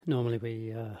Normally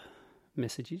we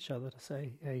message each other to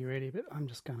say, "Are you ready?" But I'm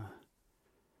just gonna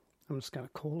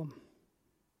call them.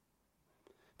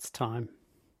 It's time.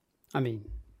 I mean,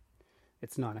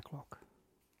 it's 9 o'clock.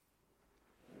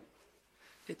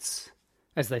 It's,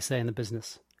 as they say in the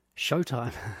business,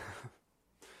 showtime.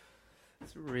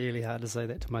 It's really hard to say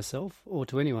that to myself or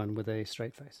to anyone with a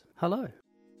straight face. Hello.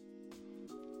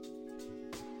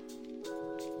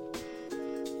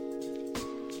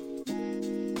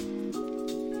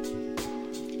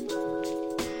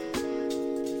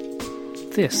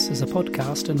 This is a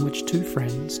podcast in which two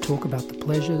friends talk about the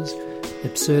pleasures,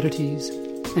 absurdities,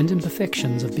 and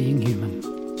imperfections of being human.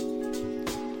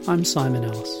 I'm Simon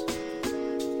Ellis.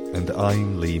 And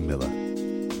I'm Lee Miller.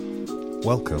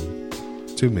 Welcome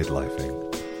to Midlifing.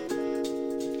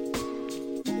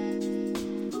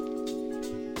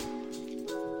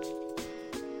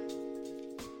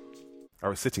 I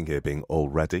was sitting here being all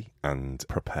ready and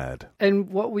prepared. And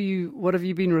what have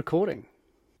you been recording?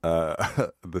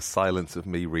 The silence of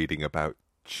me reading about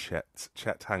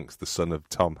Chet Hanks, the son of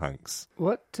Tom Hanks.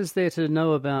 What is there to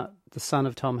know about the son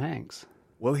of Tom Hanks?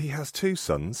 Well, he has two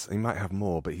sons. He might have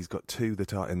more, but he's got two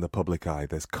that are in the public eye.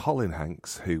 There's Colin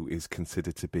Hanks, who is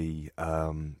considered to be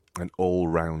an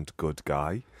all-round good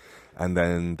guy. And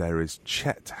then there is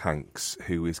Chet Hanks,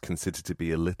 who is considered to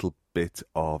be a little bit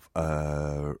of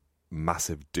a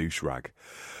massive douche rag.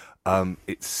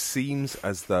 It seems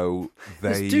as though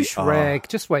they Is douche rag,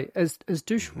 just wait, as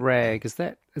douche rag, is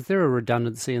there a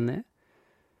redundancy in there?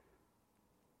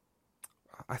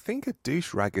 I think a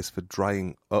douche rag is for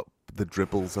drying up the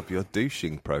dribbles of your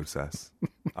douching process.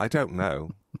 I don't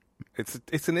know.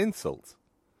 It's an insult.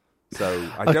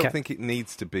 So I don't think it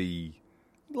needs to be,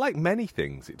 like many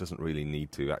things, it doesn't really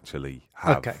need to actually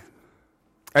have. Okay.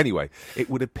 Anyway, it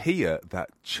would appear that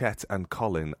Chet and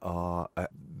Colin are,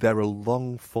 they're a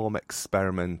long-form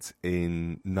experiment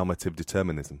in normative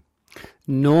determinism.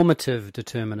 Normative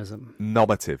determinism.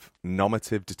 Normative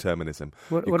determinism.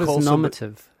 What is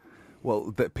normative?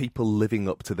 Well, that people living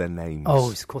up to their names.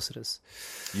 Oh, of course it is.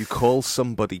 You call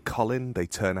somebody Colin, they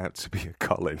turn out to be a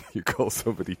Colin. You call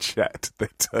somebody Chet, they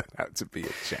turn out to be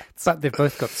a Chet. But they've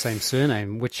both got the same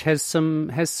surname, which has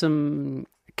some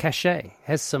cachet,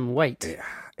 has some weight.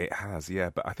 It has, yeah.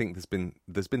 But I think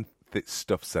there's been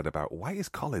stuff said about why is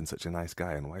Colin such a nice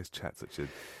guy and why is Chet such a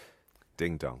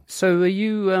ding dong. So are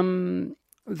you?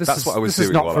 That's what I was doing. This is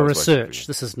not for research.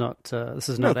 This is not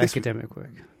academic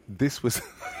work. This was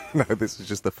this was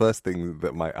just the first thing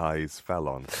that my eyes fell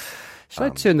on. Should I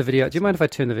turn the video? Do you mind if I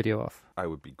turn the video off? I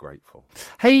would be grateful.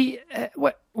 Hey,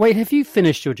 wait. Have you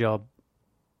finished your job?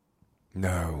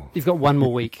 No. You've got one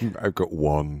more week. I've got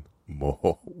one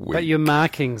more week. But your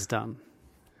marking's done.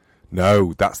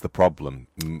 No, that's the problem.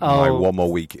 My one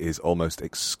more week is almost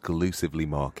exclusively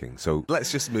marking. So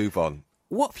let's just move on.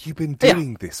 What have you been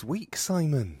doing this week,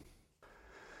 Simon?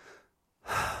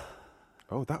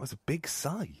 Oh, that was a big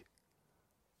sigh.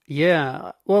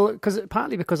 Yeah, well,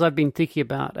 partly because I've been thinking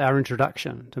about our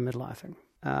introduction to midlifing.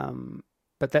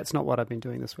 But that's not what I've been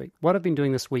doing this week. What I've been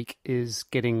doing this week is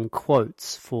getting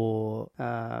quotes for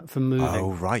moving.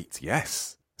 Oh, right,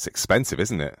 yes. It's expensive,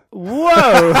 isn't it?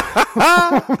 Whoa!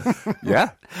 Yeah.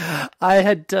 I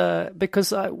had,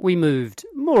 because we moved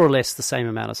more or less the same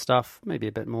amount of stuff, maybe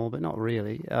a bit more, but not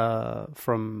really,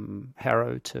 from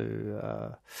Harrow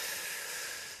to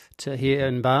here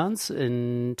in Barnes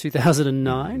in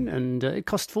 2009, and it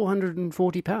cost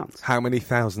 £440. How many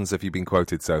thousands have you been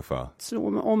quoted so far? It's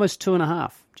almost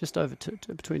 2.5, just over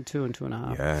between 2 and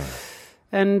 2.5. Yeah.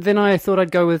 And then I thought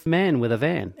I'd go with man with a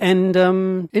van.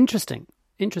 And interesting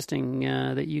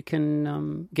that you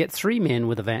can get 3 men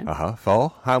with a van.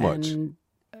 For how much? And,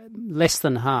 less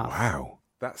than half. Wow,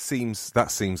 that seems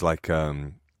like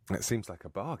it seems like a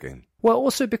bargain. Well,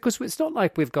 also because it's not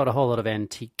like we've got a whole lot of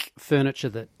antique furniture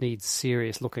that needs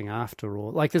serious looking after,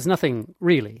 or like there's nothing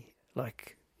really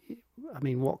like. I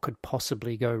mean, what could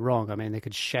possibly go wrong? I mean, they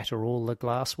could shatter all the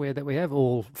glassware that we have,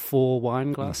 all 4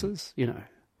 wine glasses, you know.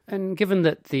 And given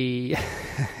that the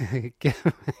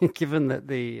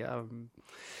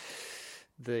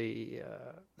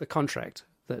the contract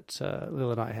that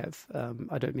Lil and I have,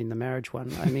 I don't mean the marriage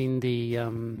one. I mean the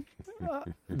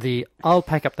I'll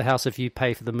pack up the house if you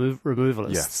pay for the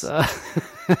removalists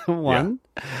one.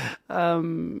 Yeah.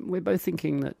 We're both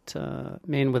thinking that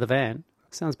men with a van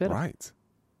sounds better. Right.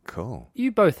 Cool.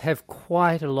 You both have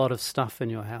quite a lot of stuff in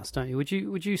your house, don't you?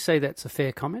 Would you say that's a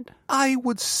fair comment? I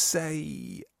would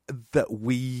say that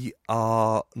we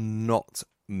are not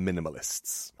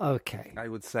minimalists. Okay. I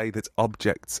would say that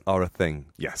objects are a thing.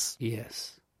 Yes.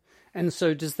 Yes. And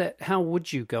so does that, how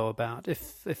would you go about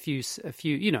if you,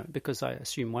 you know, because I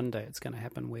assume one day it's going to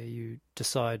happen where you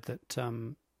decide that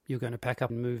you're going to pack up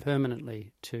and move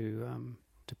permanently to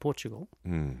Portugal.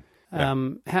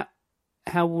 Yeah.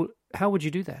 How would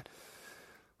you do that?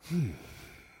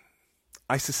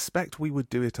 I suspect we would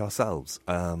do it ourselves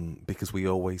because we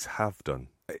always have done.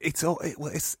 It's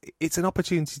an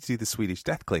opportunity to do the Swedish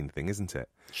death clean thing, isn't it?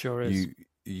 Sure is.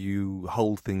 You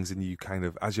hold things and you kind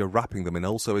of, as you're wrapping them, and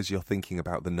also as you're thinking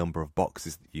about the number of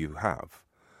boxes that you have,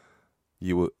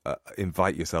 you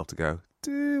invite yourself to go,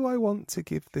 do I want to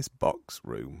give this box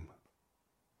room?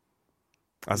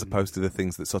 As opposed to the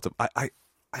things that sort of, I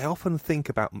often think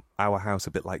about our house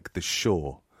a bit like the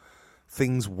shore.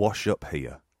 Things wash up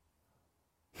here.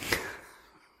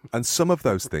 And some of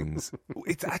those things,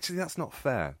 that's not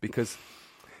fair, because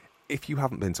if you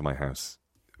haven't been to my house,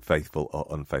 faithful or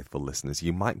unfaithful listeners,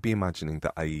 you might be imagining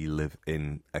that I live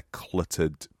in a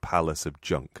cluttered palace of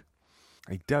junk.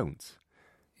 I don't.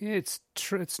 Yeah, it's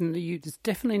true. It's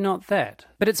definitely not that.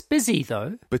 But it's busy,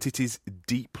 though. But it is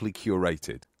deeply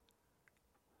curated.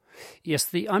 Yes,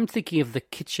 I'm thinking of the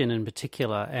kitchen in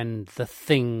particular, and the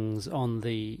things on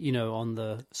the, on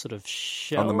the sort of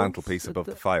shelf. On the mantelpiece above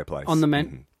the fireplace. On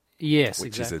the Yes,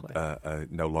 which exactly. is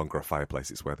no longer a fireplace.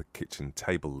 It's where the kitchen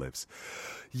table lives.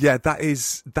 Yeah, that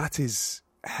is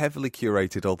heavily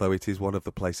curated, although it is one of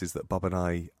the places that Bob and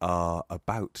I are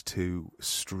about to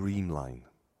streamline.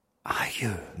 Are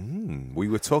you? We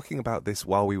were talking about this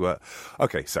while we were...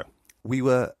 Okay, so we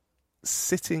were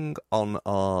sitting on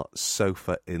our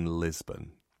sofa in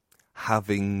Lisbon,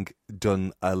 having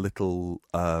done a little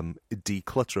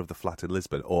declutter of the flat in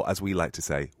Lisbon, or as we like to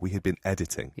say, we had been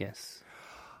editing. Yes.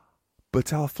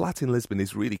 But our flat in Lisbon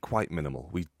is really quite minimal.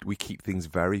 We keep things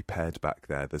very pared back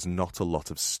there. There's not a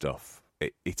lot of stuff.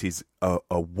 It is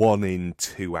a 1 in,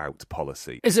 2 out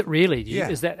policy. Is it really? Yeah.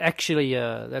 Is that actually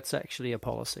that's actually a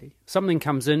policy? Something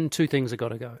comes in, 2 things have got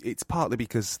to go. It's partly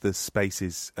because the space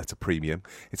is at a premium.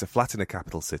 It's a flat in a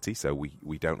capital city, so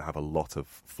we don't have a lot of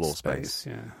floor space.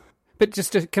 Yeah. But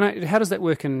just how does that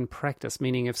work in practice?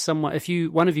 Meaning, if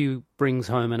one of you brings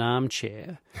home an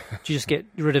armchair, do you just get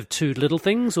rid of 2 little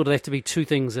things, or do they have to be 2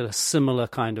 things that are similar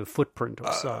kind of footprint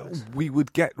or size? We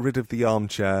would get rid of the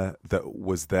armchair that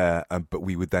was there, but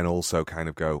we would then also kind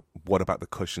of go, what about the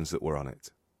cushions that were on it?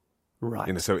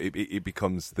 Right. So it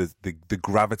becomes the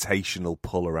gravitational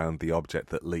pull around the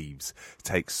object that leaves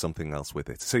takes something else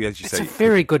with it. So as you say, it's a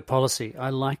very good policy.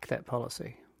 I like that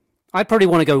policy. I'd probably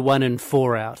want to go 1 in,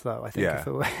 4 out, though. I think. Yeah. If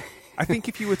it were... I think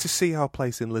if you were to see our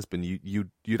place in Lisbon,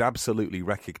 you'd absolutely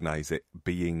recognise it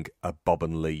being a Bob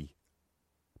and Lee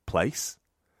place.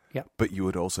 Yeah. But you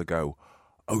would also go,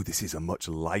 oh, this is a much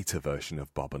lighter version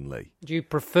of Bob and Lee. Do you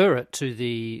prefer it to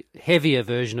the heavier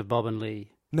version of Bob and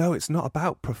Lee? No, it's not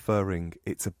about preferring.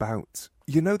 It's about...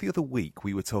 the other week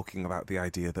we were talking about the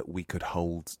idea that we could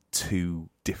hold 2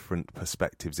 different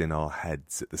perspectives in our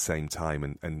heads at the same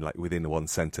time, and like within one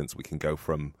sentence we can go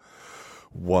from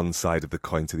one side of the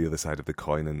coin to the other side of the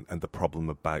coin, and the problem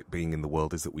about being in the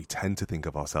world is that we tend to think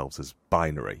of ourselves as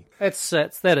binary.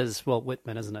 That is Walt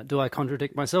Whitman, isn't it? Do I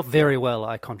contradict myself? Very well,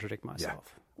 I contradict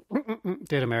myself. Yeah.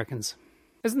 Dead Americans.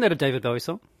 Isn't that a David Bowie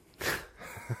song?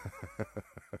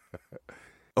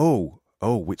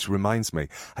 Oh, which reminds me,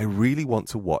 I really want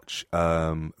to watch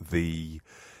the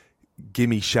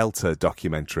Gimme Shelter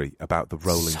documentary about the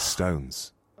Rolling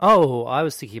Stones. Oh, I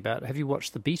was thinking about, have you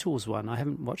watched the Beatles one? I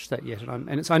haven't watched that yet.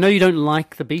 I know you don't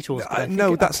like the Beatles, but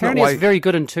no, that's not why. why. It's very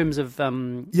good in terms of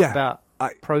about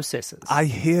processes. I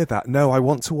hear that. No, I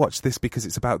want to watch this because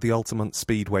it's about the Altamont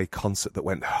Speedway concert that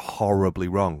went horribly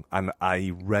wrong. And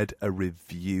I read a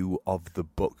review of the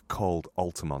book called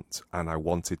Altamont, and I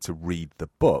wanted to read the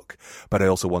book, but I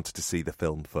also wanted to see the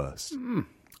film first.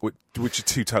 Which are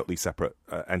 2 totally separate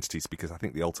entities, because I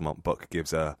think the Altamont book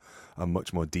gives a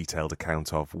much more detailed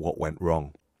account of what went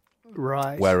wrong.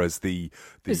 Right. Whereas the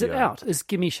is it out? Is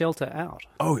Gimme Shelter out?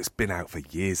 Oh, it's been out for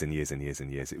years and years and years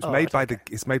and years. It was made by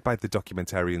the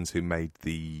documentarians who made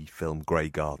the film Grey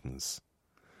Gardens.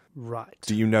 Right.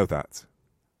 Do you know that?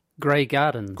 Grey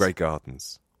Gardens. Grey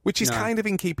Gardens. Which is kind of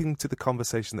in keeping to the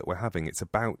conversation that we're having. It's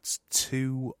about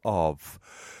 2 of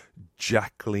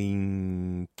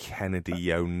Jacqueline Kennedy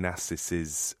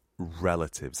Onassis's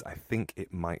relatives. I think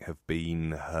it might have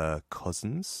been her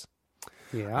cousins.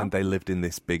 Yeah. And they lived in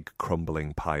this big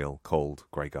crumbling pile called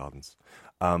Grey Gardens.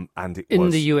 And it in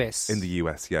was... the US? In the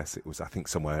US, yes. It was, I think,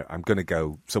 somewhere... I'm going to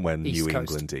go somewhere East New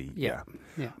Coast. England-y. Yeah.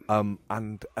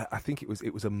 And I think it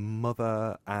was a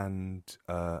mother and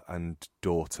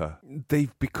daughter.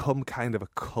 They've become kind of a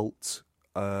cult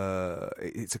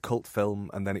it's a cult film,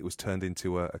 and then it was turned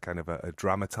into a kind of a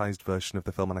dramatized version of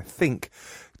the film. And I think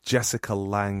Jessica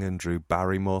Lange and Drew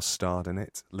Barrymore starred in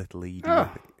it. Little Edie.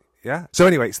 Oh. Yeah. So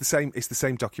anyway, it's the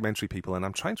same documentary people, and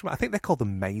I'm trying to remember. I think they're called the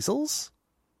Maisels.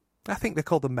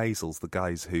 The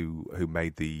guys who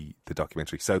made the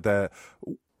documentary. So they're.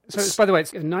 So, by the way,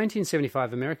 it's a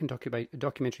 1975 American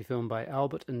documentary film by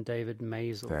Albert and David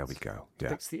Maisels. There we go. Yeah.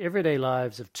 Depicts the everyday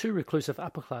lives of two reclusive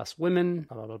upper-class women,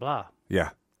 blah, blah, blah, blah. Yeah.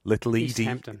 Little East Edie.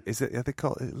 Hampton. Is it? Are they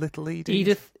called Little Edie?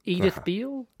 Edith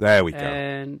Beale. There we go.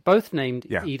 And both named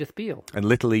Yeah. Edith Beale. And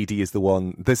Little Edie is the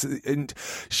one. And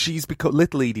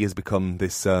Little Edie has become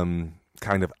this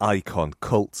kind of icon,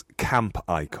 cult camp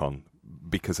icon,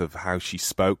 because of how she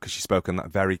spoke. Because she spoke in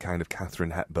that very kind of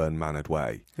Katharine Hepburn-mannered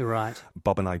way. You're right.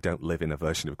 Bob and I don't live in a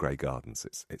version of Grey Gardens.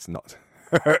 It's not.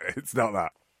 It's not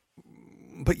that.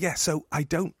 But yeah, so I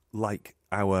don't like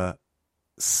our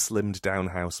slimmed down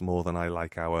house more than I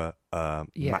like our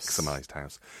maximised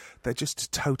house. They're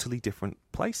just totally different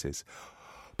places.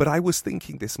 But I was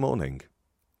thinking this morning,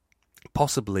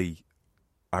 possibly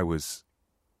I was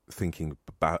thinking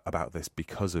about this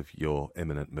because of your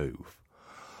imminent move.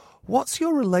 What's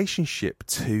your relationship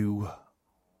to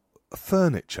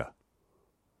furniture?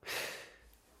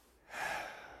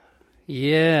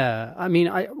 Yeah. I mean,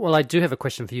 I do have a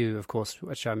question for you, of course,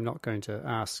 which I'm not going to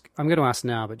ask. I'm going to ask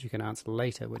now, but you can answer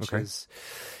later, which is,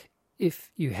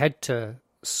 if you had to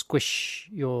squish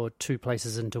your two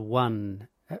places into one,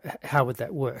 how would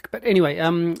that work? But anyway,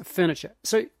 furniture.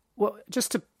 So, well,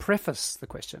 just to preface the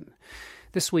question,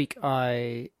 this week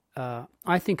I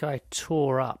think I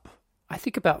tore up,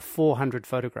 about 400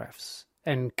 photographs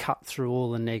and cut through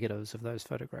all the negatives of those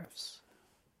photographs.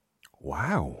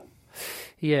 Wow.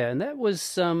 Yeah, and that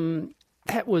was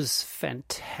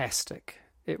fantastic.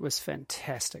 It was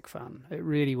fantastic fun. It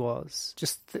really was.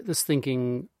 Just this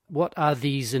thinking, what are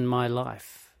these in my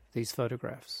life, these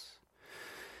photographs?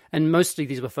 And mostly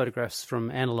these were photographs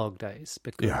from analog days,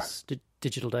 because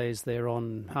digital days, they're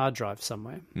on hard drive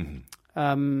somewhere.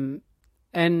 Mm-hmm.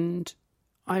 And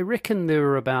I reckon there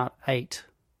were about 8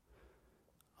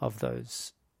 of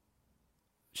those,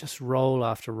 just roll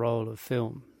after roll of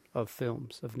films,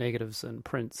 of negatives and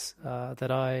prints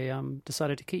that I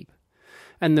decided to keep.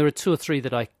 And there are 2 or 3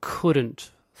 that I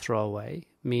couldn't throw away,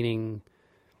 meaning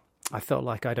I felt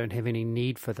like I don't have any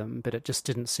need for them, but it just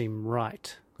didn't seem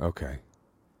right. Okay.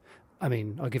 I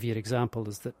mean, I'll give you an example,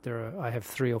 is that I have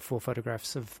 3 or 4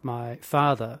 photographs of my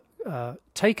father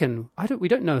taken, we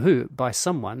don't know who, by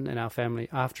someone in our family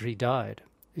after he died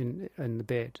in the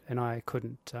bed, and I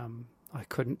couldn't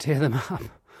tear them up.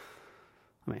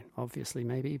 I mean, obviously,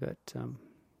 maybe, but...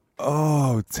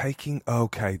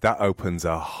 Okay, that opens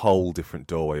a whole different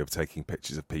doorway of taking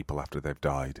pictures of people after they've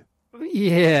died.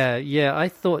 Yeah, I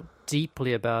thought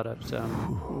deeply about it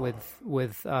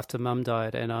with after Mum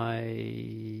died,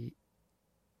 and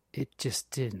it just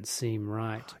didn't seem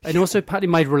right. And also, partly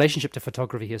my relationship to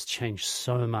photography has changed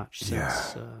so much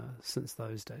since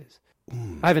those days.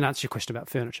 I haven't answered your question about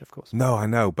furniture, of course. No, I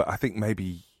know, but I think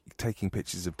maybe taking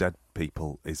pictures of dead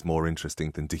people is more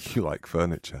interesting than do you like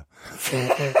furniture?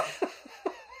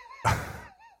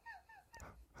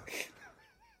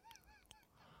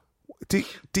 Do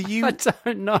you? I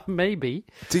don't know, maybe.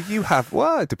 Do you have,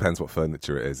 well, it depends what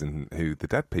furniture it is and who the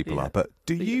dead people are, but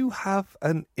do you have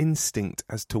an instinct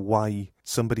as to why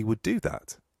somebody would do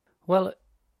that? Well,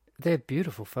 they're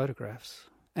beautiful photographs,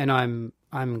 and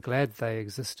I'm glad they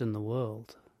exist in the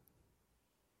world.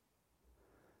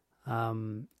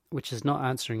 Which is not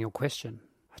answering your question.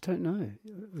 I don't know,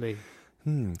 Lee.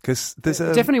 Because it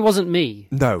definitely wasn't me.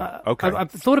 No, okay.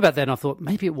 I've thought about that, and I thought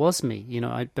maybe it was me,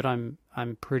 but I'm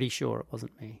pretty sure it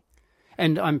wasn't me,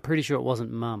 and I'm pretty sure it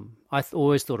wasn't Mum. I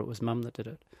always thought it was Mum that did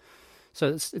it. So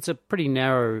it's a pretty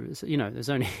narrow. There's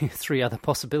only 3 other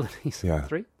possibilities. Yeah.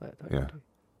 3? Yeah.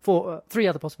 4. 3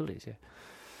 other possibilities. Yeah.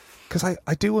 Because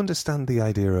I do understand the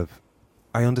idea of.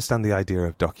 I understand the idea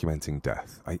of documenting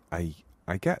death.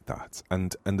 I get that,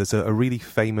 and there's a really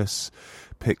famous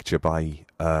picture by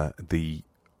the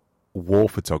war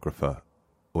photographer.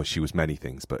 Well, she was many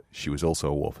things, but she was also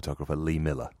a war photographer, Lee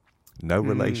Miller. No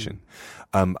relation,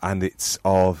 and it's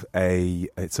of a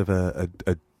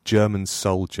German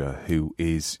soldier who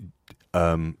is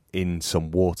in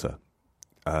some water,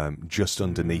 just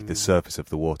underneath the surface of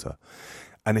the water,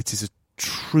 and it is a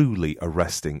truly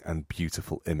arresting and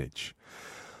beautiful image.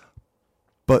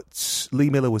 But Lee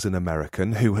Miller was an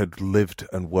American who had lived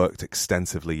and worked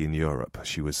extensively in Europe.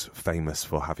 She was famous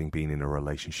for having been in a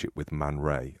relationship with Man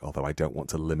Ray, although I don't want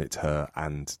to limit her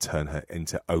and turn her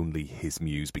into only his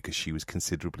muse, because she was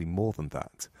considerably more than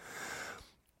that.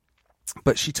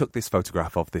 But she took this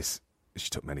photograph of this she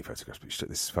took many photographs, but she took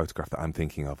this photograph that I'm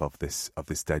thinking of this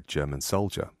dead German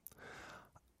soldier.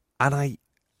 And I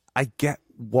get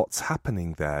what's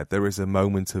happening there. There is a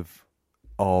moment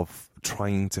of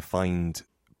trying to find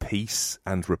peace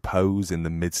and repose in the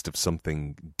midst of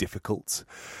something difficult.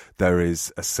 There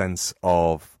is a sense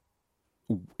of,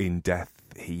 in death,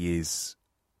 he is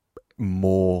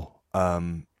more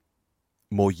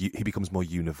he becomes more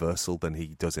universal than he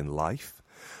does in life.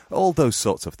 All those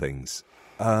sorts of things.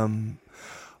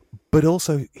 But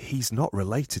also, he's not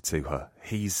related to her.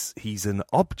 He's an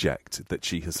object that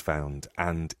she has found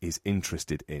and is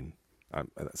interested in.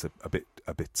 That's a bit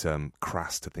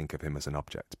crass to think of him as an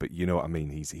object, but you know what I mean.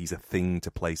 He's a thing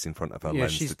to place in front of her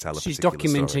lens to tell a particular story.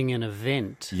 She's documenting an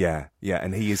event. Yeah,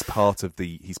 and he is part of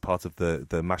the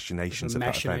machinations of that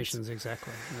event. Machinations,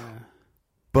 exactly. Yeah.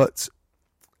 But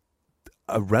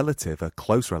a relative, a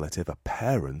close relative, a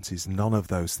parent is none of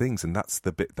those things, and that's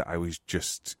the bit that I was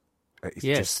just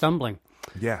stumbling.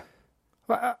 Yeah.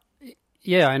 Well,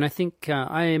 yeah, and I think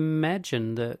I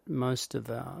imagine that most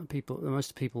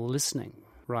people listening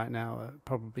right now are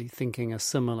probably thinking a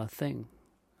similar thing,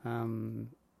 and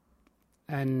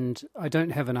I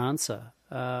don't have an answer.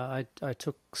 I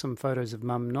took some photos of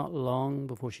Mum not long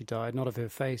before she died, not of her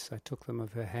face. I took them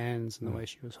of her hands and the way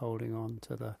she was holding on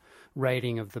to the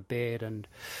railing of the bed and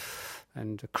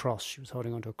a cross. She was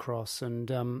holding onto a cross, and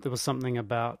there was something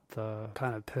about the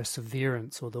kind of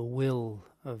perseverance or the will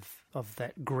of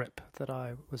that grip that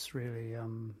I was really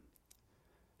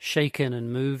shaken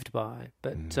and moved by.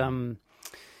 But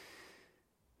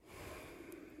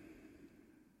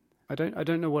I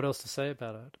don't know what else to say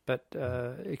about it, but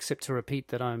except to repeat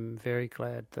that I'm very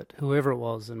glad that whoever it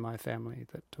was in my family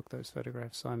that took those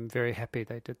photographs, I'm very happy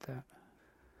they did that.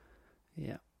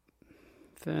 Yeah.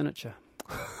 Furniture.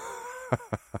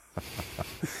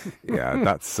 Yeah,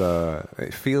 that's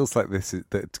it feels like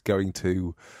that going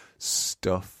to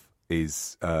stuff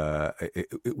is it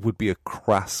would be a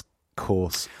crass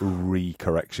course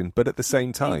recorrection, but at the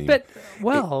same time, it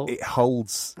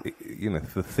holds,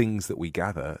 the things that we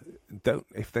gather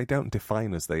if they don't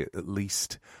define us, they at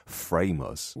least frame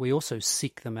us. We also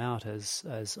seek them out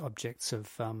as objects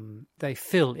of they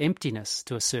fill emptiness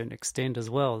to a certain extent as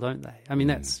well, don't they? I mean,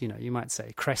 that's, you might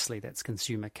say crassly, that's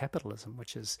consumer capitalism,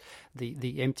 which is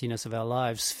the emptiness of our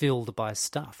lives filled by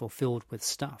stuff or filled with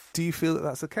stuff. Do you feel that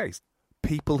that's the case?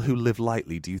 People who live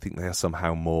lightly, do you think they are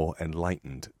somehow more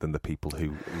enlightened than the people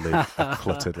who live a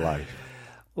cluttered life?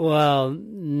 Well,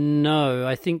 no,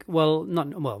 I think,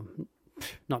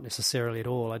 not necessarily at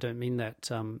all. I don't mean that.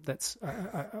 I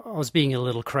was being a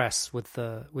little crass with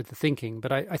the thinking,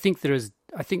 but I think there is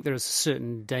a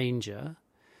certain danger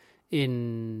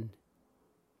in,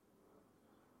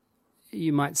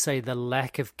 you might say, the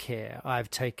lack of care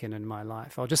I've taken in my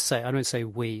life. I'll just say, I don't say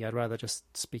we, I'd rather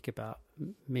just speak about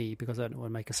me because I don't want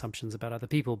to make assumptions about other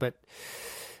people, but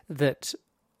that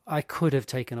I could have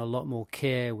taken a lot more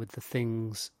care with the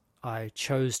things I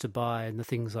chose to buy and the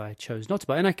things I chose not to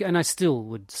buy. And I still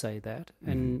would say that.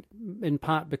 And in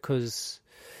part because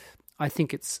I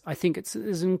think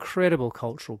there's incredible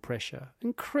cultural pressure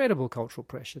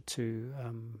to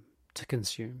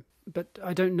consume. But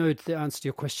I don't know if the answer to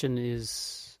your question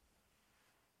is,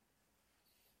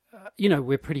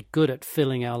 we're pretty good at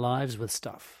filling our lives with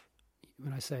stuff.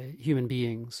 When I say human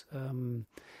beings, and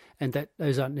that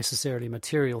those aren't necessarily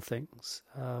material things.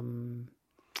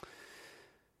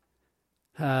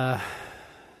 So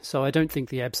I don't think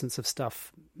the absence of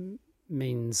stuff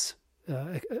means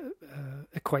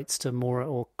equates to more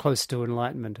or close to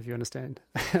enlightenment, if you understand.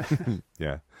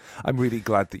 Yeah. I'm really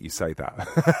glad that you say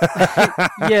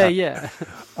that. Yeah.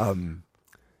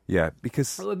 Yeah,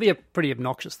 because... Well, it would be a pretty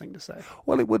obnoxious thing to say.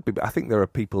 Well, it would be, but I think there are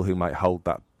people who might hold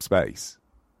that space.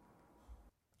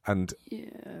 And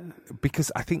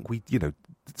because I think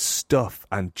stuff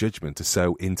and judgment are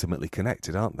so intimately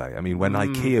connected, aren't they? I mean, when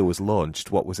IKEA was launched,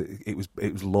 what was it? It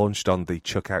was launched on the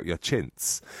chuck out your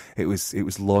chintz. It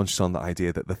was launched on the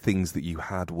idea that the things that you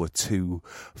had were too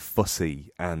fussy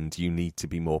and you need to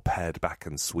be more pared back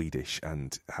and Swedish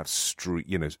and have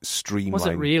streamlined. Was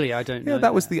it really? I don't know.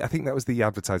 Yeah, I think that was the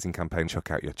advertising campaign. Chuck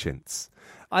out your chintz.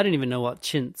 I don't even know what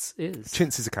chintz is.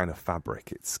 Chintz is a kind of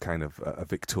fabric. It's kind of a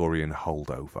Victorian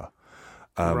holdover.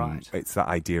 Right. It's that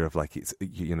idea of like it's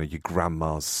your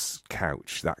grandma's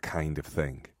couch, that kind of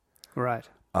thing. Right.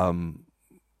 One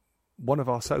of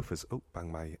our sofas. Oh,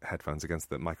 bang my headphones against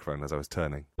the microphone as I was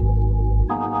turning.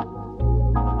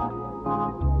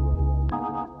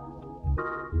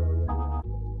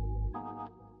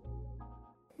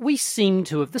 We seem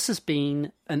to have. This has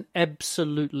been an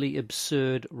absolutely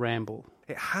absurd ramble.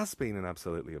 It has been an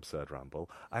absolutely absurd ramble.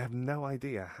 I have no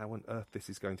idea how on earth this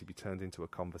is going to be turned into a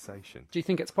conversation. Do you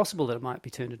think it's possible that it might be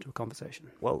turned into a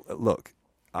conversation? Well, look,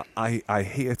 I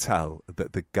hear tell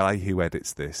that the guy who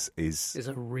edits this is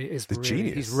the really,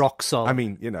 genius. He's rock solid. I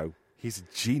mean, he's a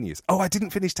genius. Oh, I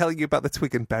didn't finish telling you about the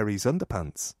Twig and Berries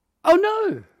underpants. Oh,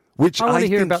 no! Which I want to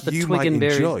hear think about the you Twig might and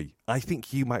Berries. enjoy. I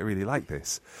think you might really like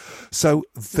this. So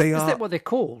they are... Is that what they're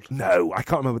called? No, I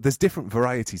can't remember. There's different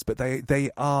varieties, but they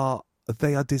are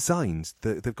designed.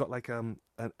 They've got like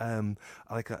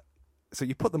so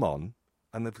you put them on,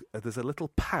 and there's a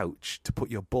little pouch to put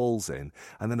your balls in,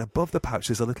 and then above the pouch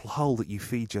there's a little hole that you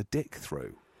feed your dick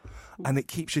through, and it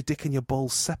keeps your dick and your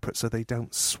balls separate so they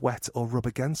don't sweat or rub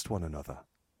against one another.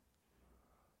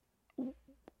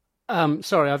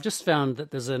 Sorry, I've just found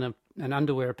that there's an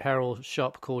underwear apparel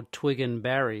shop called Twig and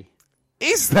Barry.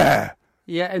 Is there?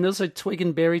 Yeah, and there's a Twig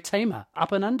and Berry tamer,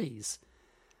 up and undies.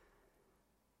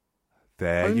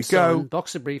 There Home you sewn, go.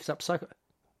 Boxer briefs, upcycle.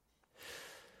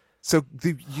 So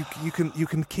you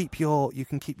can keep your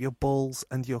balls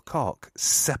and your cock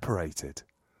separated.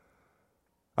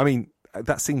 I mean,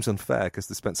 that seems unfair because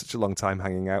they spent such a long time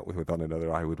hanging out with one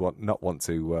another. I would not want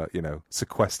to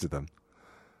sequester them.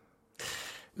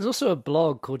 There's also a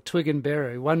blog called Twig and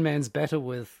Berry. One man's battle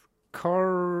with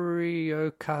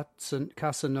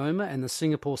choriocarcinoma and the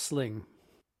Singapore sling.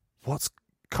 What's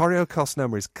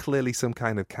choriocarcinoma? Is clearly some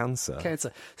kind of cancer.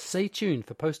 Stay tuned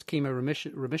for post-chemo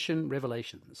remission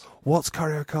revelations. What's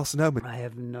choriocarcinoma? I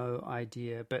have no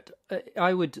idea, but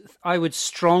I would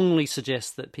strongly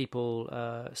suggest that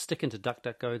people stick into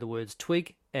DuckDuckGo the words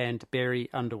Twig and Berry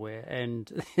underwear,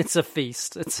 and it's a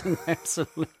feast. It's an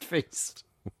absolute feast.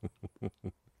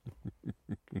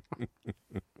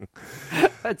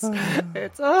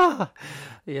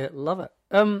 Yeah, love it.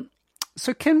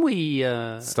 So can we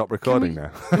Stop recording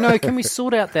now? No, can we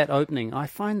sort out that opening? I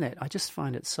just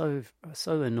find it so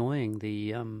annoying,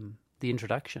 the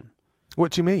introduction.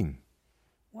 What do you mean?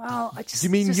 Well, You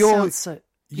mean your bit?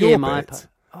 part.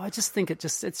 I just think it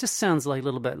just sounds like a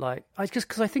little bit like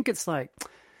because I think it's like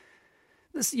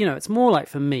this. It's more like,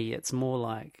 for me, it's more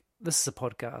like this is a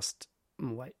podcast.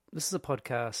 This is a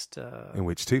podcast In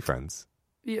which two friends?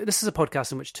 Yeah, this is a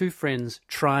podcast in which two friends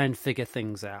try and figure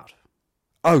things out.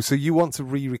 Oh, so you want to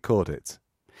re-record it?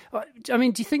 I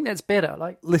mean, do you think that's better?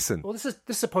 Like, listen. Well, this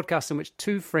is a podcast in which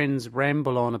two friends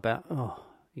ramble on about. Well,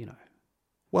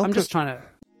 I'm just trying to.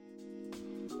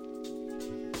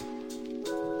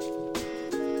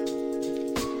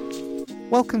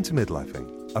 Welcome to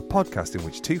Midlifing, a podcast in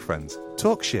which two friends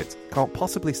talk shit, can't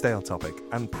possibly stay on topic,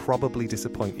 and probably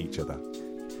disappoint each other.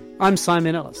 I'm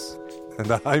Simon Ellis. And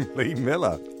I'm Lee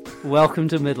Miller. Welcome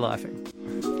to Midlifing.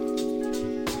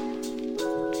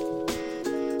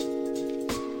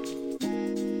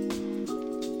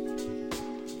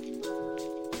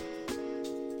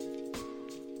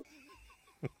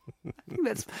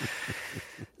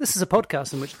 This is a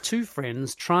podcast in which two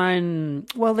friends try and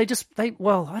I don't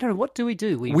know, what do? We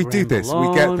do this. On,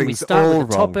 we get things we start all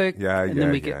with a wrong. topic,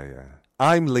 Yeah.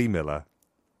 I'm Lee Miller.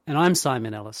 And I'm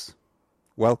Simon Ellis.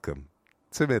 Welcome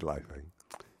to Midlifing.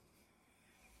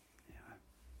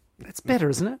 That's better,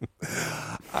 isn't it?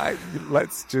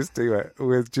 Let's just do it.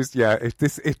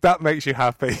 If that makes you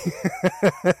happy.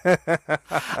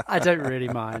 I don't really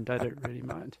mind.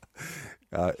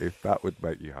 If that would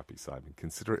make you happy, Simon,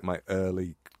 consider it my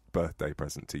early birthday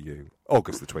present to you.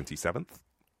 August the 27th?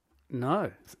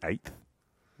 No. 8th?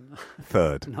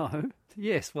 3rd? No.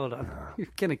 Yes, well done. You're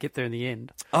going to get there in the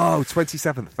end. Oh,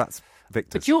 27th. That's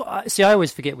Victor's. But I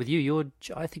always forget with you.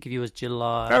 I think of you as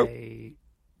July. No.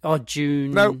 Oh,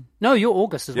 June. No, you're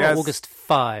August as well. Yes. August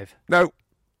 5. No.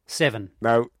 7.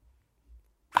 No.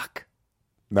 Fuck.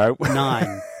 No.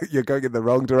 9. You're going in the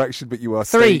wrong direction, but you are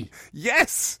 3. staying...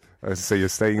 Yes! So you're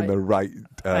staying in the right...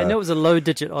 I know it was a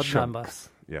low-digit odd number.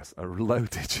 Yes, a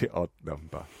low-digit odd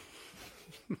number.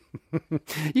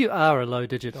 You are a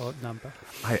low-digit odd number.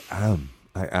 I am,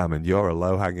 and you're a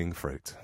low-hanging fruit.